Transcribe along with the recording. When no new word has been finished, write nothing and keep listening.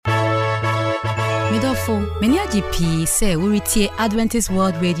Midofo, many GP say we retie Adventist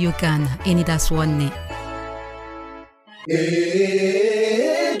World Radio Ghana. Any that's one name. AWR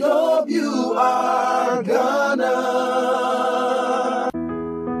Ghana.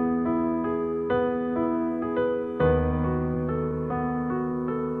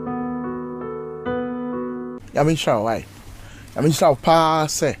 Yamin shall why? Yamin shall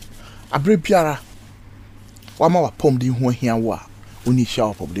pass say abre biara wama wa pom di ho hia wo a oni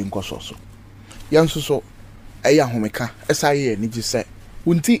shall pom di nkoso so yanso so eya homeka esaye ni gi se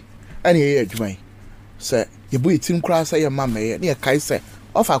wunti ene ye adwuman se ye bu itim kura se ye mameye ne ye kai se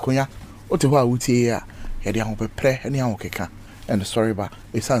ofa konya ote ho a wutie a ye de ahopepre ene ahokeka and sorry ba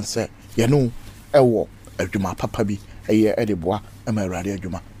esan se ye no ewo adwuma papa bi eye edeboa ama awrade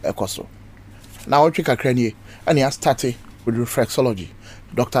adwuma ekoso na wotwe kakra nie ene a start with reflexology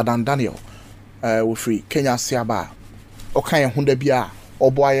Dr. Dan Daniel we free Kenya Siaba okan hunda bia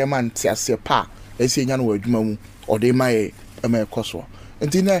oboaye man tiase pa esi nya no adwuma mu ode mae ema ekoso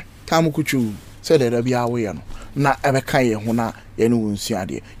enti ne tamukuchu se de bia we no na ebe kan ye ho na ye no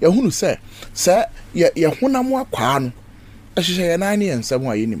nsuade ye hunu se ye hona mu akwa no ehihye ye nan ne ensem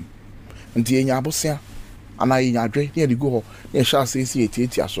a yenim enti ye nya abosia ana ye nya adwe ne de go ho ne sha se esi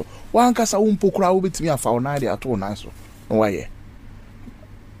etiatia so wankasa wo mpokura wo betimi afa wo na de ato nan so no waye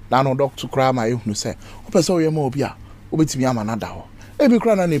na no doctor kra ma ye hunu se opese wo ye ma obi a wo betimi ama na da ho ebi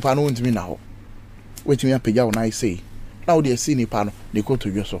kra na nipa no ntimi na ho wetimi apagya wo na sei na wo de si nipa no de ko to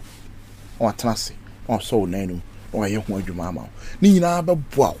dwo so o atrase o so nanum o ye ho adwuma ama ni nyina ba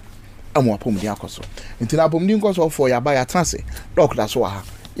boa amu apom di akoso nti na apom di nkoso for ya ba ya atrase doctor so ha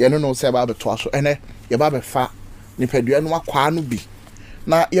ye no se ba beto aso ene ye ba be fa nipadua no akwa no bi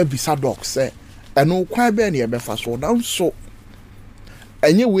na ye bisa doc se eno kwa be na ye be fa so na nso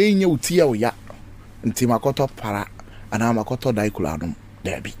enye we nye uti ya ya nti makoto para ana makoto daikula no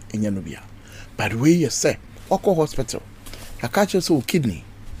da bi enye no bia but we ye say oko hospital ka catch so kidney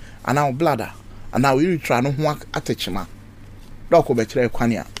ana bladder ana we retry no ho atechima doctor be kire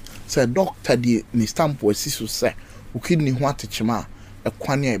kwane a say doctor di ni stamp wasisu say o kidney ho atechima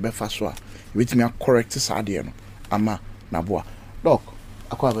ekwane e be fa so a betimi correct sade no ama na boa doc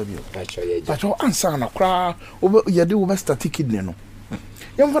akwa ba bi o ansa na kra ye de wo start kidney no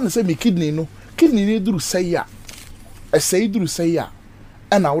yamfa na say me kidney ni duru say ya esay duru say ya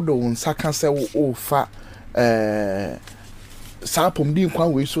ana wo do wonsa kan say wo fa sapom di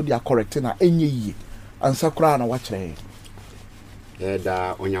nkwan we so dia correct na enye yi ansa kra na wa kire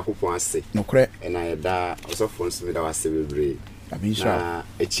da onyakopon ase nokre na da osofo nso me da wase bebre abisha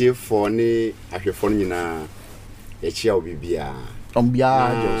echiefo ni ahwefo nyina echia obibia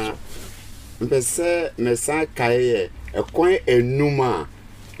ombia joso mpese mesa kae ekwan enuma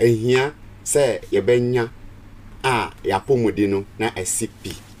ehia se yebenya yapomudi no na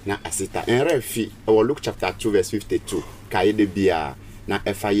SCP na asita enrefi e Luke chapter 2 verse 52 kae de bia na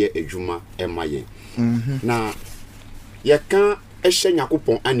efaye adwuma emaye na yeka ehye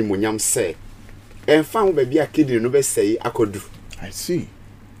nyakopon animonyam se enfa ho ba bia kidney no be sei akodu I see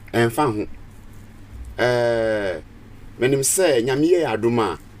enfa ho menim se nyamiye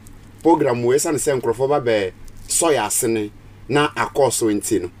adoma program we san se nkrofo ba be soya asene na akoso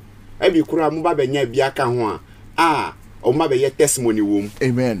enti no abi kura mu ba benya bia ka ho a o ma be ye testimony wom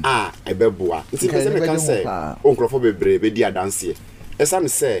amen ebeboa nti pese me kan se o nkrofo bebre be di adanse esam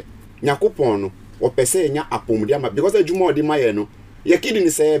se nyakopon no o pese nya apomudi ama because adwuma odi maye no ye kidney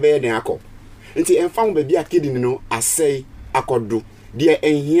se be ye den akọ nti enfa ho be bia kidney no asei akodu de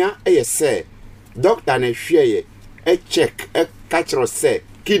enhia eye se doctor na hweye e check e catch say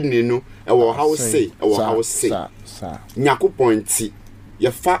kidney no e wo how say nyakopon ti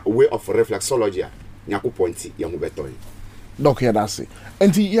ye fa way of reflexology nyakopon ti ye ho betoy doc ya dase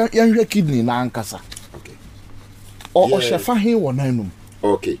enti ya kidney na ankasa okay o shefa he wo nanum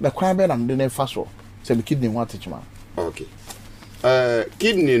okay na kwa be na de na fa so se be kidney ho atechima okay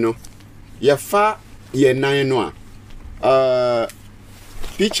kidney no ye fa ye nan no a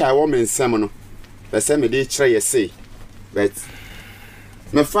picture woman sem no the same dey kire ye say but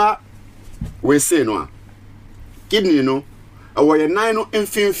me fa we say no a kidney no awo ye nan no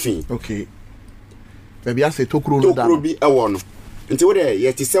mfinfin okay baby ase tokuro no da tokuro bi ewo no nti wo de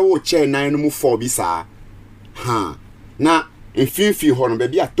ye ti se wo che nan no mu 4 bi saa na mfinfin ho no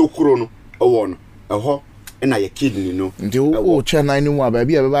baby a tokuro no ewo no eho na ye kidney no nti wo che nan no mu a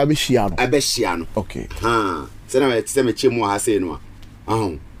baby a be ba hia no abehia no okay se na ye ti se me che mu ha say no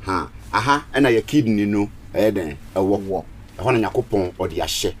a na ye kidney no den ewo eho na nyakopon odi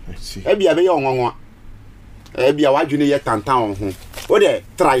ahye bia be ye onwonwa bia wadwene ye tantan ho wo de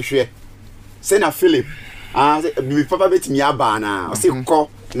try hwe se na Philip bi papa betimi aba na o se ko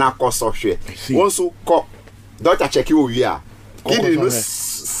na koso hwe wonso ko doctor check you wi a kidney no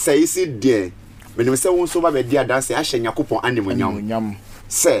say si de menim say wonso ba be dia dance a hye yakopon animonyam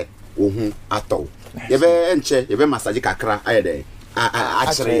say ohun atọ yebe enche yebe massage kakra ayede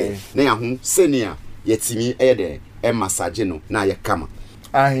a kire na ya hu senia yetimi ayede e massage no na ye kama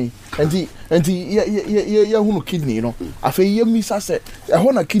ahi enti ya hunu kidney no afa ye misa se e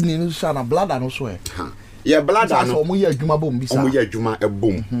ho na kidney no sha na bladder no so e ye bladder no omo ye adwuma bom bisa omo ye adwuma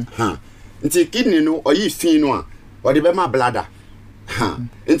ebom nti kidney no oyi fin no a odi be ma bladder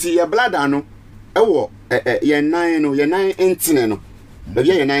nti ye bladder no ewo ye nan no ye nan entine no be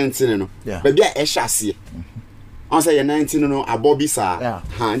bia ye nan entine no be bia e hyase on say ye nan entine no abobi sa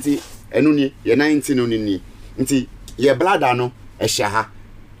nti enu ni ye nan entine no ni nti ye bladder no e hya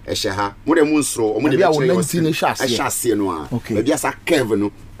mo de munsro o mo de be hyase no a be bia sa curve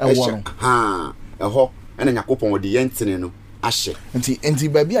no e hya eho ena yakopon odi ye entine no ahye nti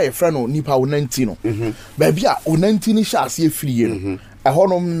baby a ye fra no nipa wo 19 no baby a wo 19 ni hyase afiriye no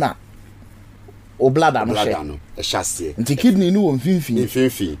ehonom na o bladder no hyase nti kidney ni wo mfimfini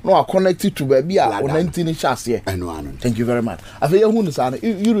no a connected to baby a wo 19 ni hyase eno thank you very much afa ye hu no sa na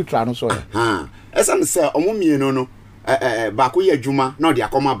urethra no so esa no se omomieno no ba ko ye adwuma na odi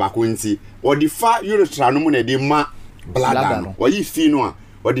akoma ba ko nti odi fa urethra no mu na di ma bladder no oyi fi no a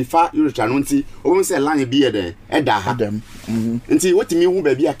odi fa urethra no nti o se line bi ye de e da ha nti wotimi hu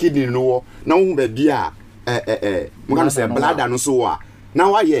ba bi a kidney no wo na hu ba bi a mo kan se bladder no so wa na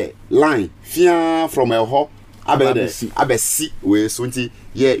wa ye line fia from a ho abesi we so nti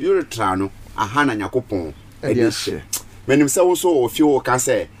ye urethra no aha na nyakopon e de hye menim se wo so o fi wo kan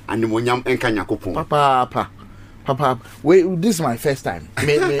se animonyam enka nyakopon Papa, wait, this is my first time.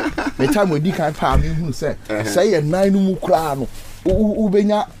 Me time we di kan pa me hu say ye nan no mu kra no.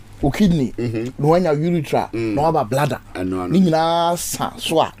 Ubenya o kidney, no anya urethra, no aba bladder. Ni nyina sa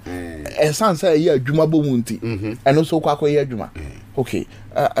so a. San say ye adwuma bomu nti. Eno so kwa ye adwuma. Okay.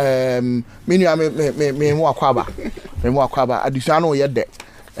 Me nua me mu akwaba. Me mu akwaba adusua no ye de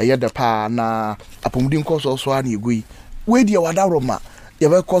pa na apomudi nkoso so a na egui. We die wadaroma. Ye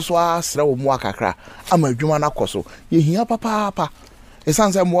be koso asra wo mu akakra ama adwuma na koso ye hia papa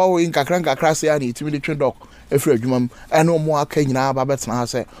esanse mo wo in kakra se ani timi de twendok efri adwuma ene mo aka nyina ba betena ha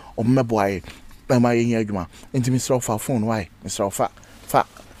se o mmeboaye ba ma ye hia adwuma ntimi sra fa phone why sra fa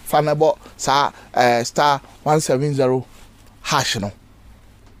na bo sa star 170 hash no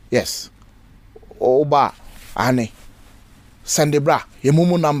yes oba ane sendebra ye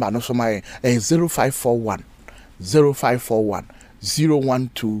mumu number no so my 0541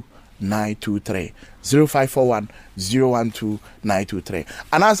 012923 0541 012923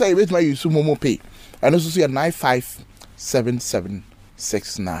 and I say with my use Momo Pay and also see a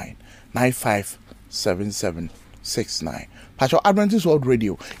 957769 957769 Pacho Adventist World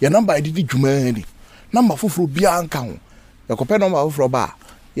Radio your number I did jumani number fufuru bia anka ho your copy number fufuru ba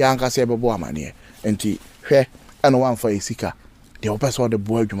ya anka se bebo amane enti hwe and one for esika the person the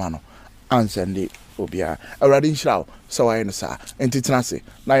boy adwuma no answer ndi obia already nshraw so why no sa enti tenase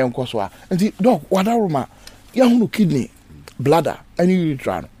na yon koso a enti doc wadaroma ya hunu kidney bladder any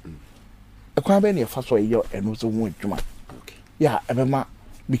urethra no ekwa be ne fa so ye eno so hu adwuma ya ebema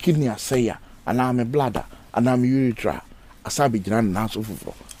bi kidney asaya ana me bladder ana me urethra asabi gina na so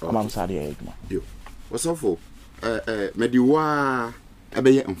fufuro amam sa de adwuma yo osofo mediwa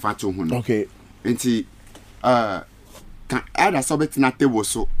ebeye mfato hu no okay enti kan ada so betina table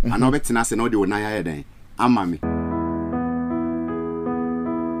so ana betina se no de wona ya den ama me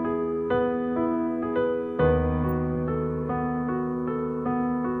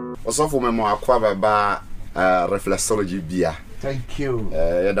osofo me mo akwa baba reflexology bia thank you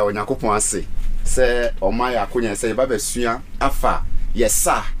ya da Onyankopon ase se o ma ya akonya se baba sua afa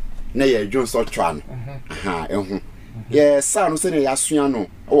yesa na ye dwon so twa no ehu ye sa no se ne ya sua no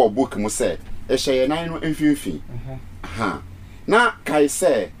o book mu se e hye nan no emfimfi na kai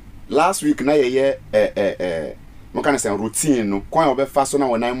say last week na ye mo kan say routine no kwan obefa so na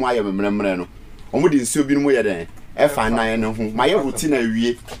wonan mu aye memremre no omo di nsi obi no mu ye den e fa nan no hu ma ye routine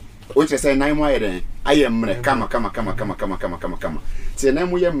awie o che say nan mu aye den aye mre kama ti nan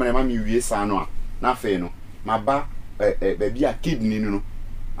mu ye mre ma mi wie sa no a na fe no ma ba ba bia kidney no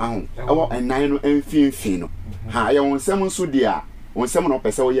ahu ewo nan no emfimfi no ye wonsem nso dia wonsem no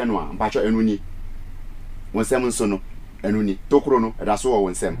pese wo ye no a mpacho enu ni wonsem nso no enu ni tokro no da so wo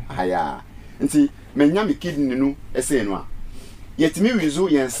wonsem haya nti menya me kidney no ese no a yetimi wizu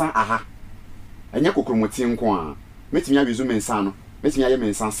yensa aha enya kokromoti nko a metimi ya wizu mensa no metimi ya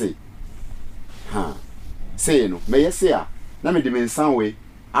mensa sei sei no me yese a na me di mensa we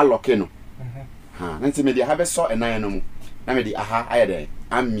aloke no nti me di ha be so enan no mu na me di aha aye den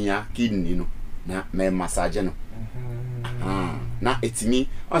amia kidney no na me massage no na etimi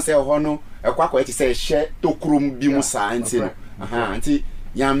on say ho no ekwakwa eti say hye tokrum bi mu saa nti no nti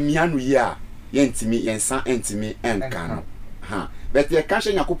ya mia no yi a yentimi yensa entimi enka no but ye ka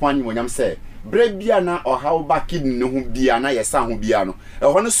hye Yakobon ni monyam say bre bia na ohaw ba kidney no ho bia na yesa ho bia no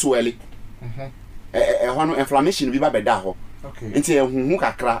ho no swelly ho no inflammation bi ba beda ho nti ehuhu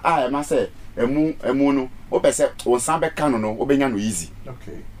kakra e ma say emu no o pese o san be ka no obenya no easy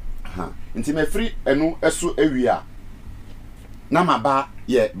nti me free enu esu ewi a na maba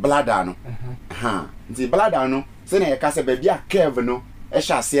ye bladder no nti bladder no se na ye ka se ba bia curve no e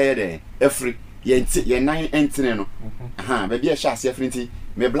hya ase ye den efri ye nan entene no ba bia hya ase efri nti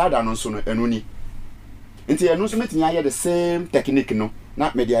me bladder no so no enu ni nti enu so metini aye the same technique no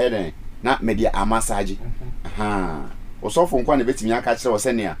na me dia ye den na me dia amassage osofo nkwa na betimi aka kire wo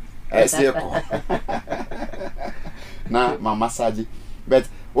se ne a ese ko na ma massage but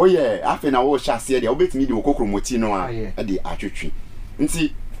oh yeah afi na wo hya ase dia obetimi di okokromoti no a e di atwetwe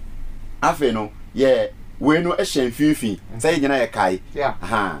nti afi no ye we no e hye mfinfin say nyina ye kai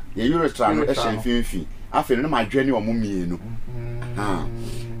ye urethra no e hye mfinfin afi no ma dwene o mumienu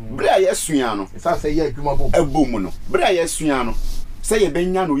bra ye sua no sa say ye adwuma bo ebom no bra ye sua no say ye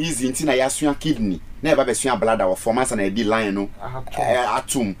benya no easy nti na ya sua kidney na e ba be sua bladder wo form na e di line no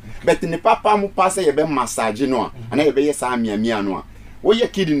atum but ni papa mu pa say ye be massage no a na ye be ye sa miamia no a wo ye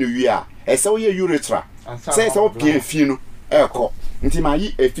kidney wi a e say wo ye urethra say wo pie fi no e ko nti ma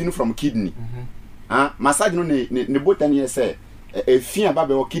yi efi no from kidney massage no ne botany ye say efi aba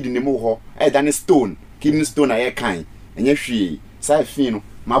be wo kidney mu ho e da ne stone kidney stone aye kan enye hwie say efi no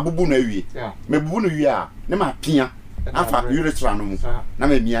ma bubu na wie me bubu no wie a ne ma pia afa urethra no mu na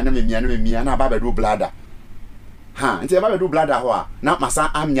me mia na aba be do bladder nti aba be do bladder ho a na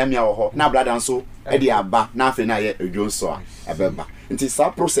masa amnyamia wo ho na bladder nso e di aba na afi na ye edwonso a ebeba nti sa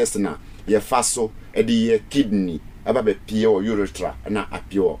process na ye fa so e di ye kidney aba be pie o urethra na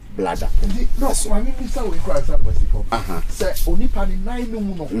apio bladder no so I mean say we cry say basi for say onipa ni nine no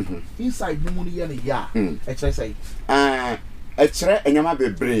mu no inside no mu ye ne ya e kire say e kire enyama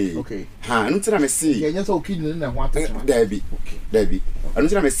bebre nti na me see ye nya say kidney na ho atema Debbie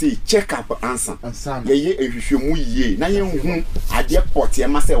nti na me see check up answer ye ehwehwemu yie na ye hu ade pot ye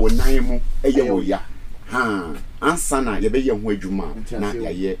ma say wo nan mu eye wo ya answer na ye be ye hu adwuma na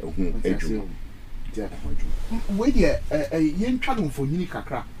ye hu adwuma we dey ye ntwa no for nyini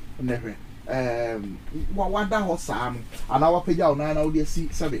kakra na hwe wada ho saa no ana wapeja ona na wo dey si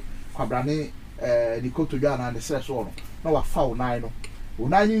sabe kwabrane nikoto dwa na de sere so no na wa fa onai no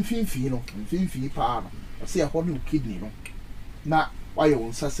onai mfinfi pa no se ya ho no kidney no na wa ye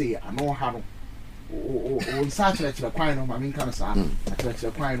wonsa se ano ha no o nsa kire kwan no ma min kan sa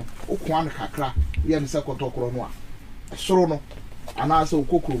kire kwan no o kwa no kakra ye ne se kotokoro no a soro no ana se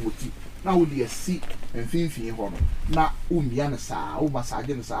okokoro moti na wo de asi mfinfi ho no na umia ne sa o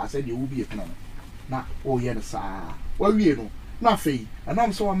massage ne sa se de wo bi ekuna no na o ye ne sa wa wie no na fei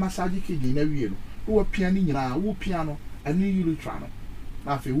anam so wa massage kidney na wie no wo pia ni nyina wo pia no ani urethra no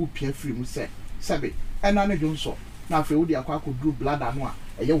na fei wo pia free mu se sebe ena ne jonso na fei wo de akwa akodru bladder no a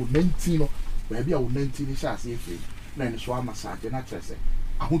eye wo 19 no ba bia wo 19 ni sha se fei na ni so massage na trese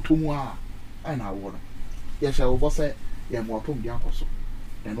ahotomu a ai na wo no ye sha wo bo se ye mo tom dia akoso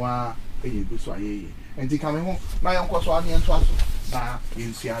eno a eye gu so aye enti ka me ho na ye nkoso ani ento aso na ye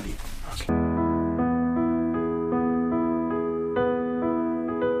nsia de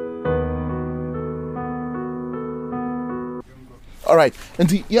all right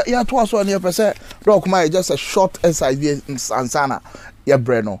and yeah to us on your percent rock my just a short SIV ansana ya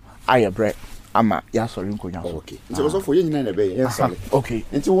breno aye bre ama ya sorry nkonya so okay nti so for ye nyina na be ye sorry okay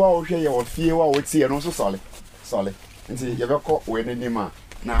nti wa wo hwe ye wo fie wa wo tie no so sorry nti ye be ko we ne nima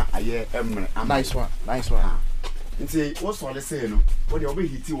na aye emre nice one nti wo sorry say no wo de obe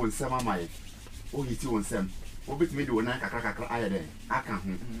hiti won sem amaye wo hiti won sem wo betimi de wona kakra aye den aka ho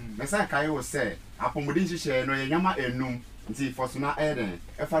me say kai wo say apomodin hihye no ye nyama enum nti fosuna eden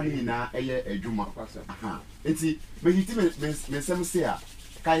efa ni na eye adwuma nti me hiti me sem say a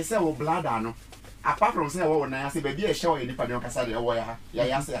kai say wo bladder no apart from say wo na say baby e hye wo ye nipa de kasa de wo ya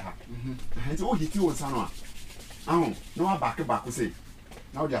ya say ha nti wo hiti won sa no a no wa back say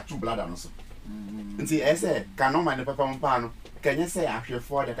now they are two bladder no so nti e say ka no man papa mpa no kenye say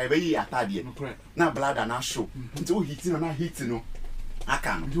ahwefo de kai be yi atade na bladder na show nti wo hiti no na hiti no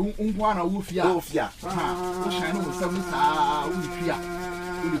aka no unwa na wo fia wo shine no sem sa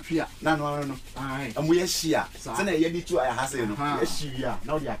wo fia na no ai amu ye hia se na ye di tu aya hase no ye hia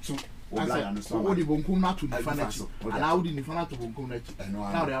na wo dia tu wo bladder no so wo di bonkum na to nifa na chi ala wo di nifa na to bonkum na chi na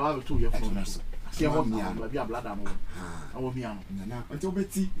wo dia ba to ye fo na so See what me and be a blood ammo. I will be on. Until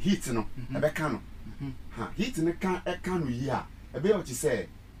Betty heat no, a becano. Heat in a can we hear. A bit what you say,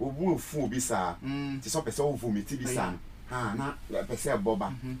 who fool be sir. Tis up a soul for me to be son. Not like I said,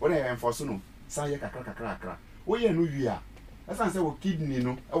 Boba. What I am for soon. Say a crack. Oh, yeah, no, you are. As I say, we're kidney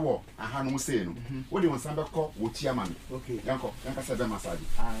no, a war, a hand was saying. What do you want somebody call with your man? Okay, Yanko, Yanka said, Massage.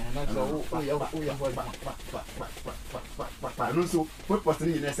 And that's all. And also, put what's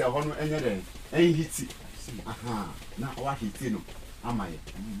in the honor any day. Ain't hit it. Aha, now what he did. Am I?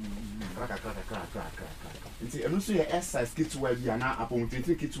 Crack. And also, your exercise kids where we are now upon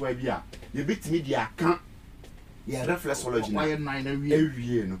 20 kids where we are. You beat me, the account. Yeah, reflexology. Why 9 every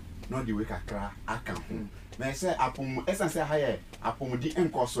year, no, not the week I crack. I can't. Mais say apom essence higher apom di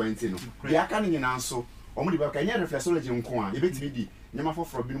enkoso enti no de aka ne nyina nso omo di ba ka nya reflexology nko a ebetimi di nyama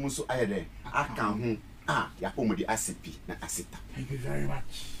foforo bi no so ayede aka ho ya apom di asipi na asita. Thank you very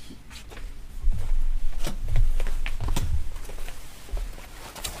much.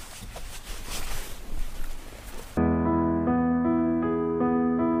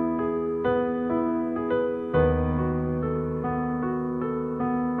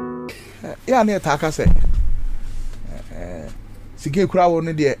 Ya ne taka say sike kura wo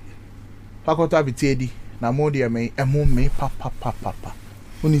ne de fakọta abitiedi na mo de me papa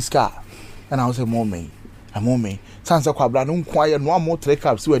uniska na wo se mo me sansa kwabra no nko aye no amo 3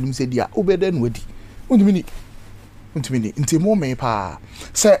 caps we anim se dia obede no adi untimi ni nti mo me pa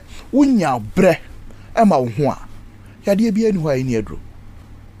se wunya bre e ma wo ho a ya de bia ni ho ayi ni adro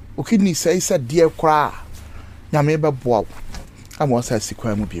o kidney se de kura nyame be boa ama wo sa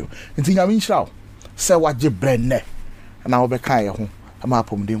sikwa mu bio nti nyame nhyira se waje bre ne na wo be kan ye ho ama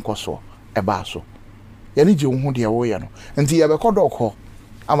apomde nkoso e ba so ye ni je wo ho de wo ye no nti ye be kodoko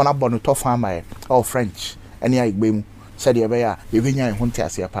ama na bonu to fa ma e o French eni aigbe mu se de be ya ye be nya ho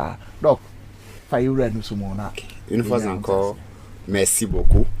ntiase pa doc fa yura no so mo na une fois encore merci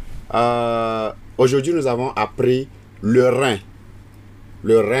beaucoup aujourd'hui nous avons appris le rein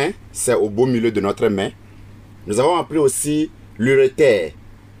c'est au beau milieu de notre main. Nous avons appris aussi l'urétère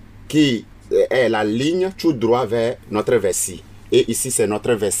qui est la ligne tout droit vers notre vessie. Et ici, c'est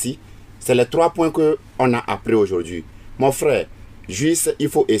notre vessie. C'est les 3 points qu'on a appris aujourd'hui. Mon frère, juste, il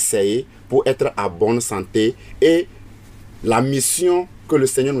faut essayer pour être à bonne santé. Et la mission que le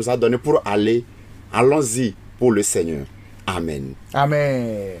Seigneur nous a donnée pour aller, allons-y pour le Seigneur. Amen.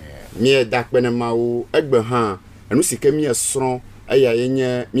 Amen. Mie dakbenemaou egbehan enu sike mie sron aya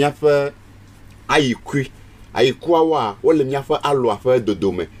yenye miafe ayikui ayikuawa wole miafe alo afa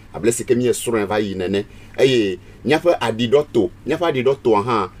dodome able sike mie sron va yinene eye miafe adidoto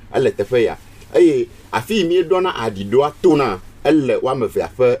ha ele tefe ya eye afi mi dona adido atona ele wa me fe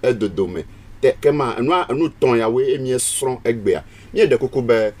afa dodome te kema enu ton ya we mie sron egbea mie de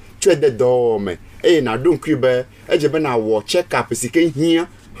kokube tue de dome eye na donkui be ejebe na wo check up sike hia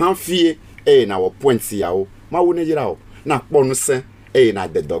hanfie na wo point yawo ma wo ne jira na kponu se na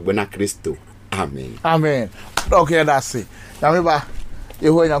de dogbe na Kristo. Amen. Amen. Okay, that's it. Na me ba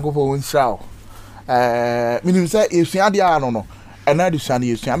yeho Nyankopon wonhira o. Minim se esua dia no no. Ena de sua na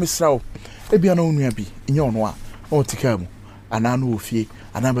esua me sra o. Ebia na onua bi nye ono a o tika mu. Ana na ofie,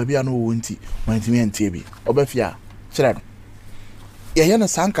 ana ba bia na o wonti, wantimi antie bi. Obafia kire no. Ye na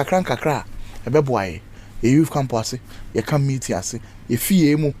san kakra ebeboaye. Ye youth campus ye come meet ase ye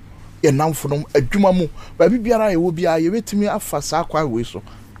fie mu ye namfonom adwuma mu ba bibiara ye wo bia ye betimi afa saa kwa we so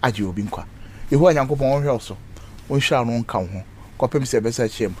age obi nkwa ye ho Nyankopon won hwe so won hwa no nka ho kopem se be sa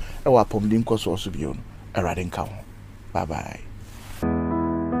chem e wa pomdi nkoso so bio no erade nka ho. Bye bye.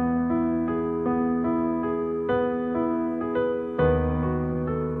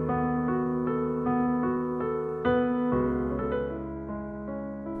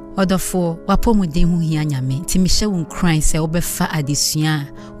 Odofo wapomuden hu hia nyame timishe won kran se obefa adesua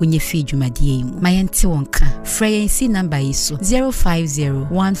onye fi dwumadie mu mayente wonka freyensi number iso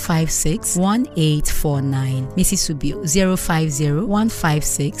 0501561849 Mrs. Subio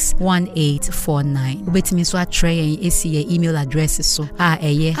 0501561849 obetimi so atreyen esi ye email address so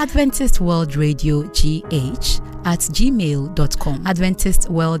eye adventistworldradiogh@gmail.com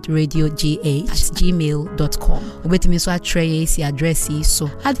adventistworldradiogh@gmail.com obetimi so atreyen esi address so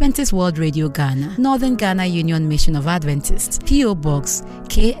Adventist World Radio Ghana, Northern Ghana Union Mission of Adventists, P.O. Box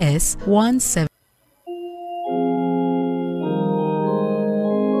KS 17.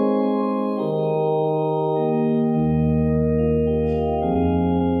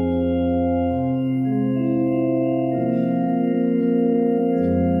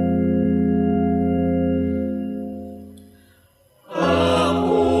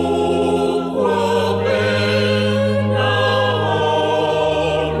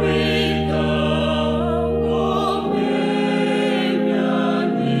 Rita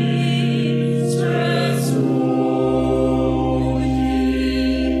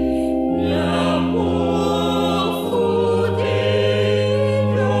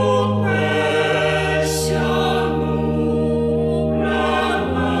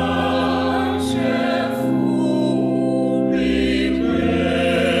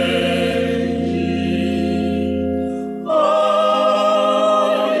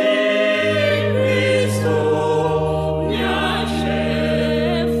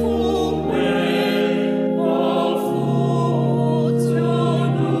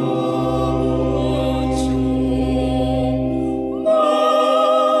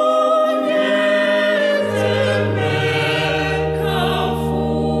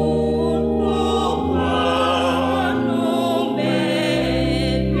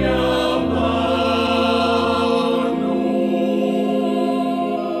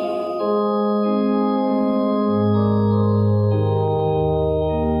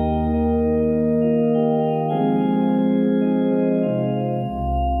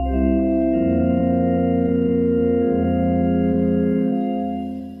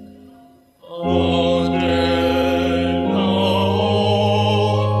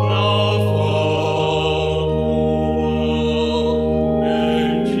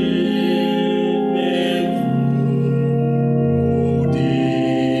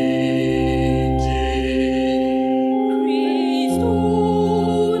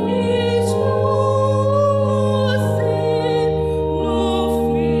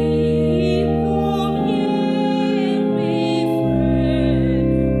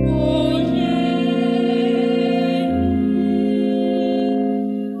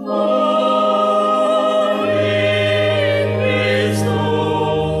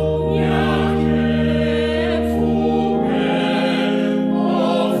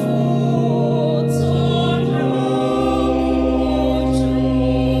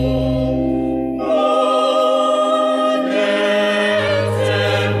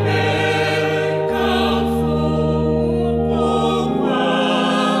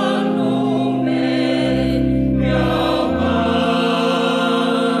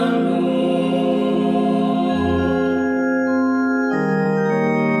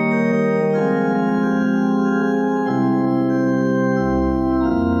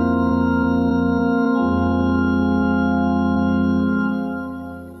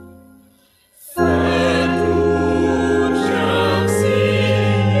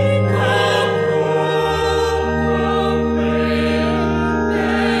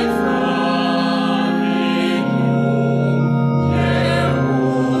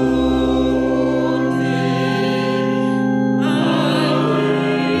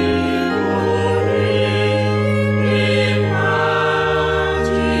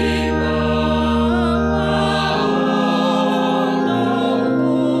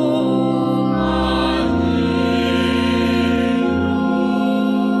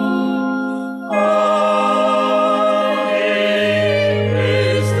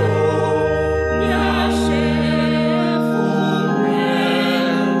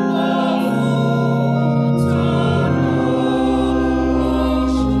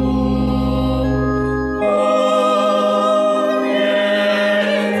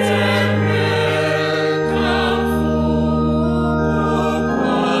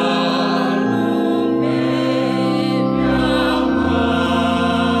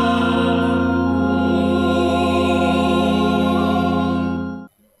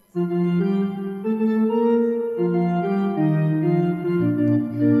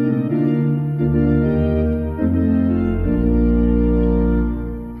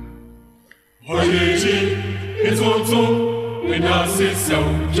inascensão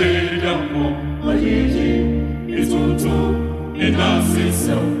de amor, e tudo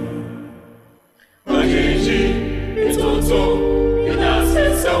inascensão, e tudo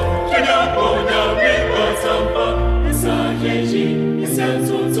inascensão de amor na minha samba, essa gente, esse é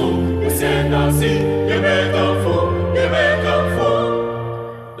tudo, esse é nasci, que me dá fogo, que me dá fogo.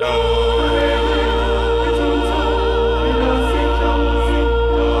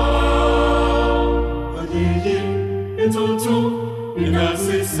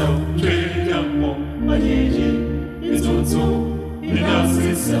 Inascensão de amor, e tudo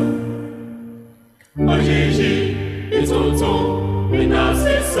inascensão, e tudo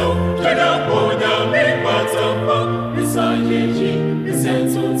inascensão de amor na minha samba, essa gente, esse é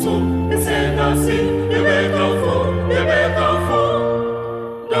tudo, esse é nasci, e me dá fogo, e me dá fogo.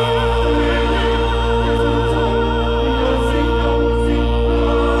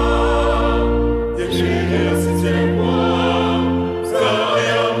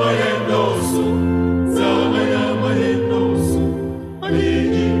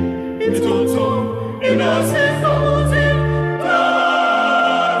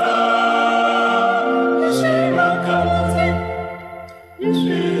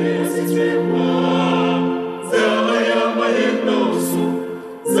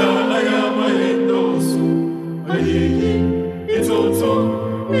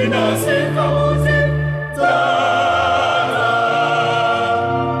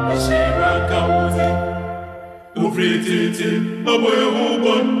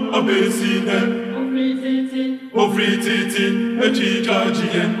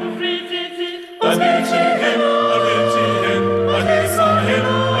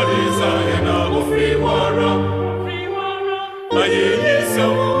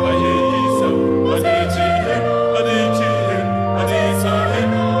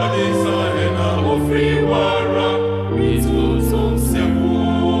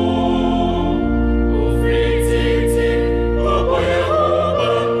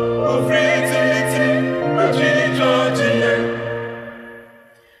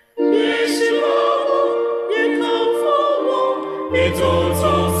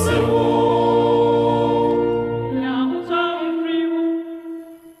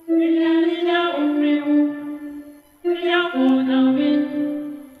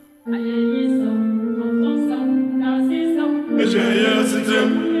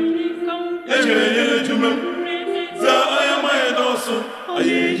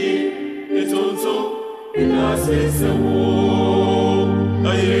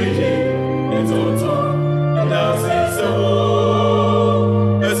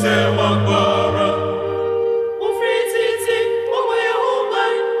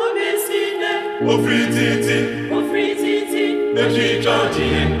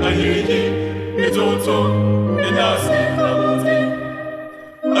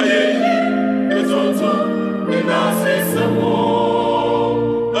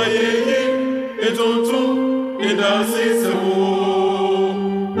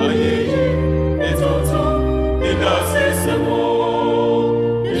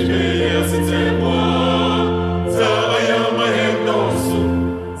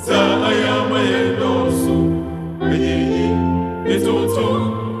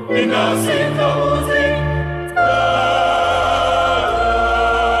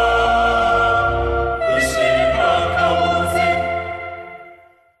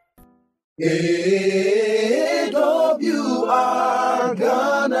 Yeah.